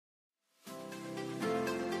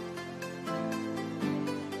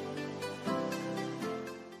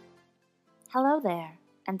Hello there,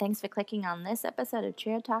 and thanks for clicking on this episode of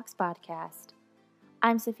Trio Talks podcast.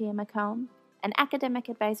 I'm Sophia McComb, an academic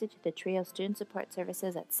advisor to the Trio Student Support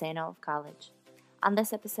Services at St. Olaf College. On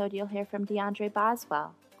this episode, you'll hear from DeAndre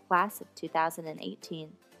Boswell, class of 2018,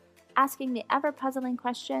 asking the ever-puzzling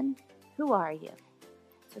question, who are you?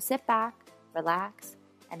 So sit back, relax,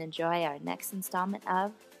 and enjoy our next installment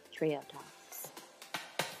of Trio Talks.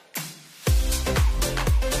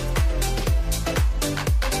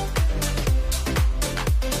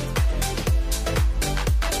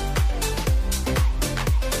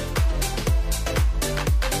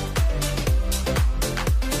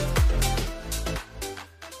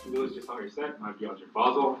 Set. I'm DeAndre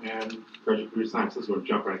Boswell, and graduate computer science. This is where we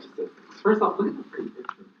jump right into statistics. First off, look at the pretty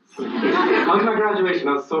picture. How's my graduation?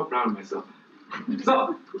 I was so proud of myself.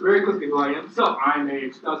 So, very quickly who I am. So, I'm a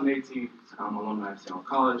 2018 alumni of St. Olaf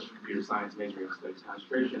College, computer science major in studies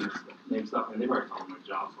concentration, name stuff, and they've already told me my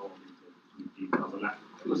job, so I won't get into details on that.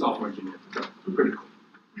 I'm a software engineer, so I'm pretty cool.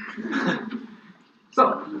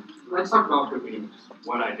 So, let's talk about quickly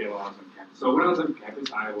what I did while I was on campus. So, when I was on campus,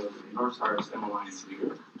 I was a North Star STEM Alliance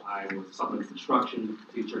leader. I was a supplement instruction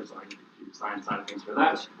teacher, so I did the computer science side of things for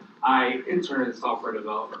that. I interned as a software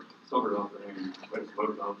developer and web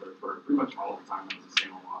code developer for pretty much all the time I was a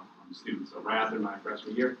St. Olaf student. So, right after my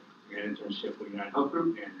freshman year, I got an internship with United Health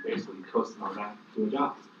Group and basically coasted on that to a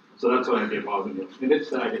job. So, that's what I did while I was in the in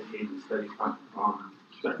addition to that, I did Asian Studies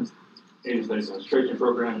Concentration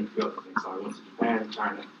Program and a few other things. So I went to Japan,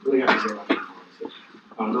 China, really got to hear about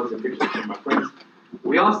those are pictures of my friends.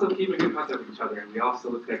 We all still keep in good contact with each other, and we all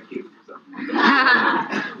still look that cute.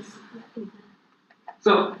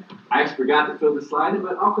 So I actually forgot to fill this slide in,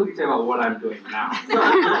 but I'll quickly tell you about what I'm doing now. So,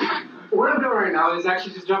 what I'm doing right now is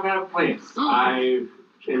actually just jumping out of planes. I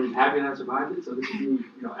am happy that I survived it, so this is me,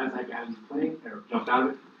 as I got into the plane, or jumped out of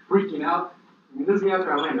it, freaking out. This is me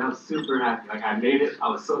after I landed, I was super happy. Like, I made it. I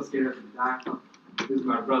was so scared after the die. This is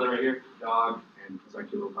my brother right here, dog, and it's our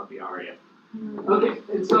cute little puppy, Aria. Okay,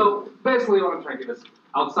 and so basically what I'm trying to get is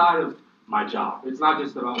outside of my job. It's not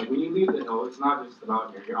just about, like, when you leave the hill, it's not just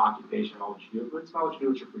about your occupation, all what you do, but it's about what you do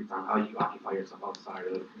with your free time, how you occupy yourself outside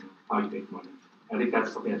of it, how you make money. I think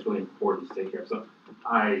that's something that's really important to take care of. So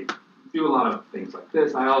I do a lot of things like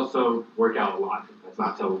this. I also work out a lot. That's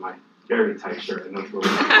not tell my very tight shirt. And that's what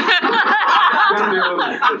that's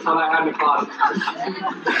all I had in the closet.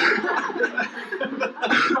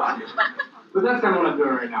 But that's kind of what I'm doing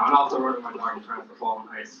right now. And also running my dog and trying to fall on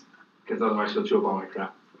ice, because otherwise she'll chew up all my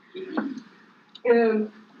crap.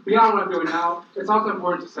 And beyond what I'm doing now, it's also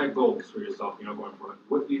important to set goals for yourself, going forward.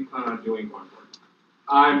 What do you plan on doing going forward?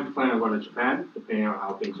 I'm planning on going to Japan, depending on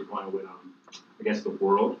how things are going with, the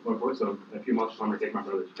world going forward. So in a few months, I'm going to take my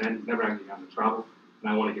brother to Japan. He's never actually gotten to travel. And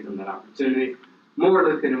I want to give him that opportunity. More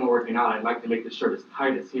lifting and more working out, I'd like to make this shirt as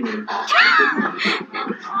tight as humanly possible.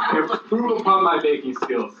 Improve upon my baking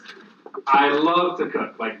skills. I love to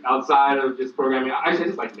cook, like outside of just programming. I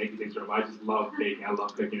just like making things for him. I just love baking. I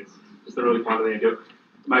love cooking. It's just a really fun thing to do.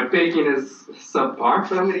 My baking is subpar,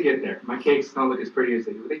 but I'm going to get there. My cakes don't look as pretty as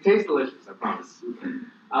they do. They taste delicious, I promise.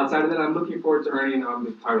 Outside of that, I'm looking forward to earning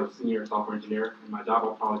the title of senior software engineer. In my job,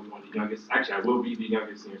 I'll probably be one of the youngest. Actually, I will be the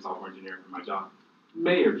youngest senior software engineer in my job.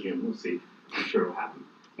 May or June, we'll see. I'm sure it'll happen.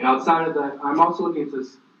 And outside of that, I'm also looking into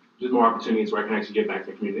just more opportunities where I can actually get back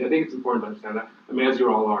to the community. I think it's important to understand that. I mean, as you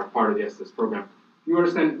all are part of the SS program, you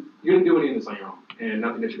understand you're going to do any of this on your own. And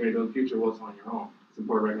nothing that you're going to do in the future will on your own. It's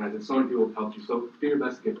important to recognize that so many people have helped you. So do your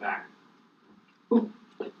best to get back. Ooh.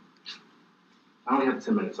 I only have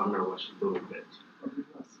 10 minutes, so I'm going to rush a little bit.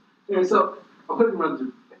 And so I'll quickly run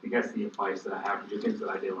through, the advice that I have for you, things that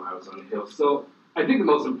I did when I was on the Hill. So I think the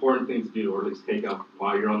most important thing to do, or at least take up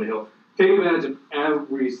while you're on the Hill, take advantage of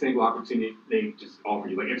every single opportunity they just offer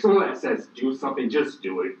you. Like, if someone that says do something, just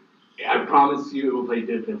do it. I promise you it will pay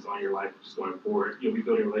dividends on your life just going forward. You'll be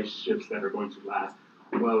building relationships that are going to last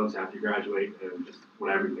well into after you graduate and just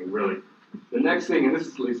with everything, really. The next thing, and this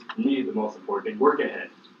is at least for me the most important thing, work ahead.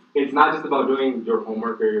 It's not just about doing your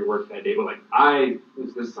homework or your work that day, but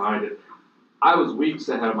this is how I did. I was weeks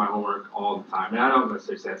ahead of my homework all the time. And I don't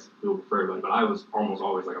necessarily say that's doable for everybody, but I was almost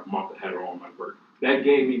always like a month ahead of all my work. That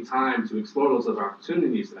gave me time to explore those other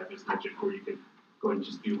opportunities that I just mentioned where you can go and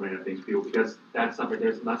just do random things for people, because that stuff right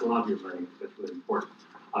there, that's a lot of your learning. That's really important.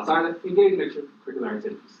 Outside of that, engage in extracurricular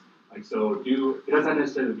activities. Like, so it doesn't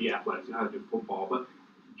necessarily be athletics. You don't have to do football, but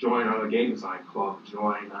join a game design club,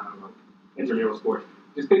 join intramural sports.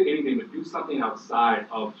 Just pick anything, but do something outside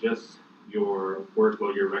of just your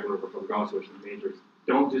workload, your regular workload, regardless of what your major is.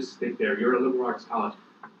 Don't just stick there. You're at a liberal arts college.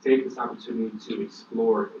 Take this opportunity to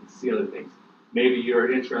explore and see other things. Maybe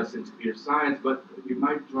you're interested in computer science, but you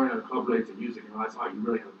might join a club related to music and realize, you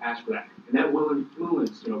really have a passion for that. And that will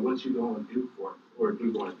influence, what you go and do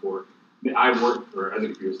going forward. I work as a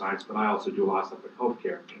computer science, but I also do a lot of stuff in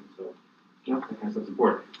healthcare. And so, that kind of stuff's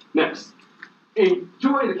important. Next,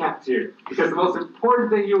 enjoy the cafeteria. Because the most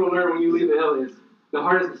important thing you will learn when you leave the Hill is the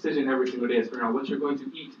hardest decision every single day is figuring out what you're going to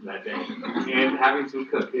eat that day and having to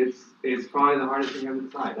cook. It's probably the hardest thing ever to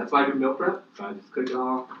decide. That's why I do meal prep. So I just cook it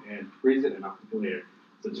all and freeze it and I'll cook it later.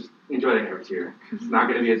 So just enjoy the cafeteria. It's not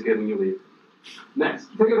going to be as good when you leave. Next,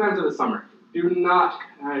 take advantage of the summer.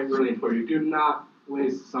 I really implore you, do not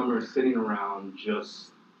waste summer sitting around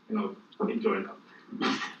just, enjoying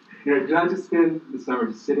them. Do not just spend the summer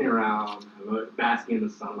just sitting around, basking in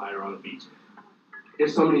the sunlight or on the beach.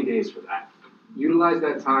 There's so many days for that. Utilize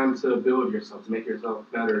that time to build yourself, to make yourself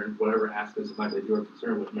better in whatever aspects of life that you're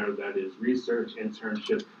concerned with. Remember, that is research,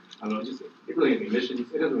 internship, it really anything, missions,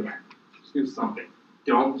 it doesn't really matter. Just do something.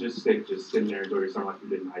 Don't just sitting there and enjoy your summer like you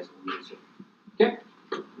did in high school music. Okay?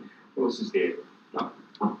 Let's just get it. No.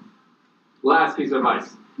 Last piece of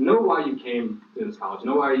advice. Know why you came to this college.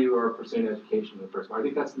 Know why you are pursuing education in the first place. I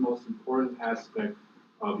think that's the most important aspect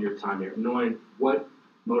of your time here. Knowing what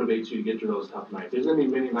motivates you to get through those tough nights. There's going to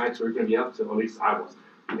be many nights where you're going to be up to, at least I was,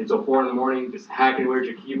 until 4 a.m, just hacking away at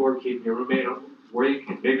your keyboard, keeping your roommate awake,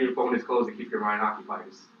 and maybe your phone is closed to keep your mind occupied.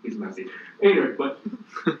 He's messy. Anyway, but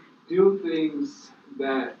do things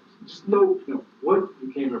that just know what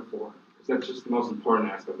you came here for. Because that's just the most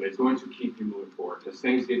important aspect of it. It's going to keep you moving forward. Because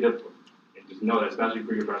things get difficult. And just know that, especially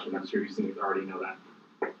for your freshman. I'm sure you already know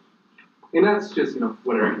that. And that's just,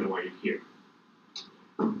 what I recommend why you're here.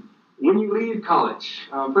 When you leave college,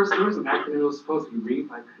 first there was an acronym I was supposed to read.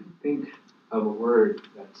 I couldn't think of a word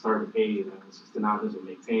that started with A that was just synonymous with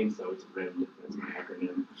maintain, so it's RIMD. That's my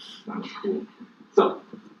acronym. It's not as cool. So,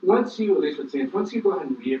 once you go ahead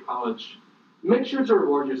and leave college, make sure to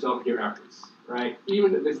reward yourself for your efforts, right?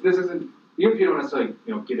 Even if this isn't, even if you don't necessarily,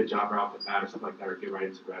 get a job right off the bat or something like that, or get right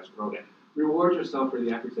into grad school, reward yourself for the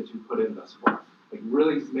efforts that you put in thus far.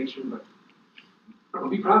 Really just make sure,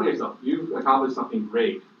 be proud of yourself. You've accomplished something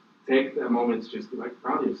great. Take that moment to just be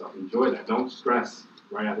proud of yourself. Enjoy that. Don't stress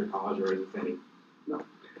right after college or anything. No.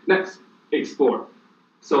 Next, explore.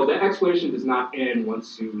 So the exploration does not end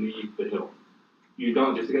once you leave the Hill. You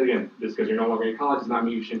don't, just because you're no longer in college does not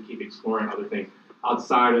mean you shouldn't keep exploring other things.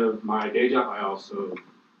 Outside of my day job, I also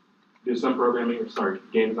do some programming,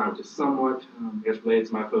 game design, which is somewhat related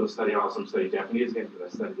to my field of study. I also study Japanese again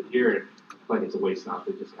because I studied it here. And I feel like it's a waste not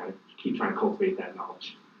to just kind of keep trying to cultivate that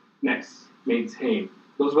knowledge. Next, maintain.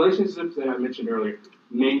 Those relationships that I mentioned earlier,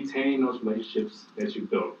 maintain those relationships that you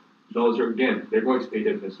build. Those are, again, they're going to pay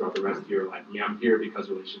dividends throughout the rest of your life. I'm here because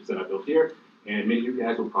of relationships that I built here, and many of you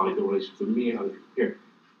guys will probably build relationships with me and other people here.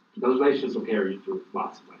 Those relationships will carry you through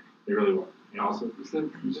lots of life. They really will. And also,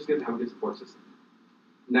 you just get to have a good support system.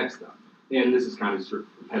 Next up, and this is kind of just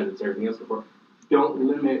repetitive to everything else before, don't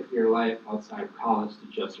limit your life outside of college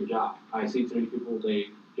to just your job. I see too many people, they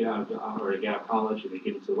get out of college and they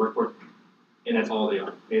get into the workforce, and that's all they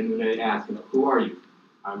are. And then they ask, who are you?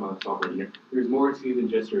 I'm a software engineer. There's more to you than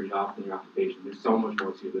just your job and your occupation. There's so much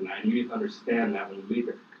more to you than that. And you need to understand that when you leave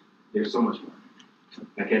here. There's so much more.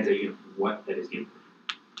 I can't tell you what that is you.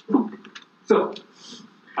 So,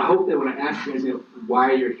 I hope that when I ask you guys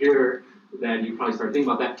why you're here, that you probably start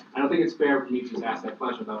thinking about that. I don't think it's fair for me to just ask that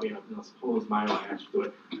question without being a supposed mind answer to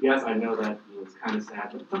it. Yes, I know that it's kind of sad,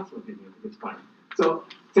 but that's what I think it's funny. So,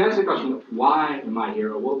 to answer the question, why am I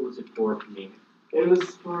here, or what was it for me? It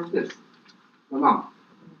was for this. My mom.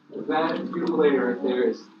 That beautiful lady right there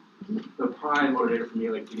is the prime motivator for me,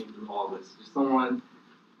 getting through all this. Just someone,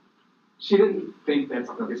 she didn't think that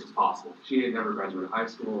something like this was possible. She had never graduated high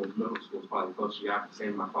school, middle school was probably the closest she got. The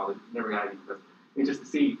same, my father never got anything. And just to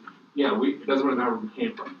see, it doesn't really matter where we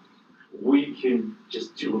came from. We can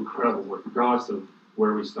just do incredible work, regardless of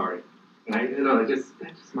where we started. And I just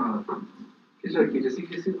smiled. You just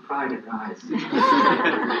see the pride in her eyes.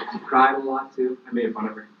 She cried a lot too. I made fun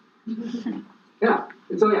of her. Yeah.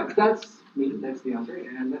 And so that's me. That's DeAndre,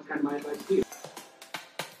 and that's kind of my advice to you.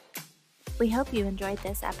 We hope you enjoyed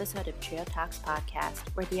this episode of Trio Talks Podcast,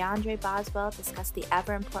 where DeAndre Boswell discussed the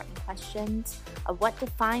ever-important questions of what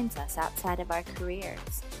defines us outside of our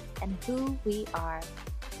careers and who we are.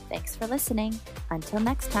 Thanks for listening. Until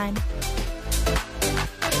next time.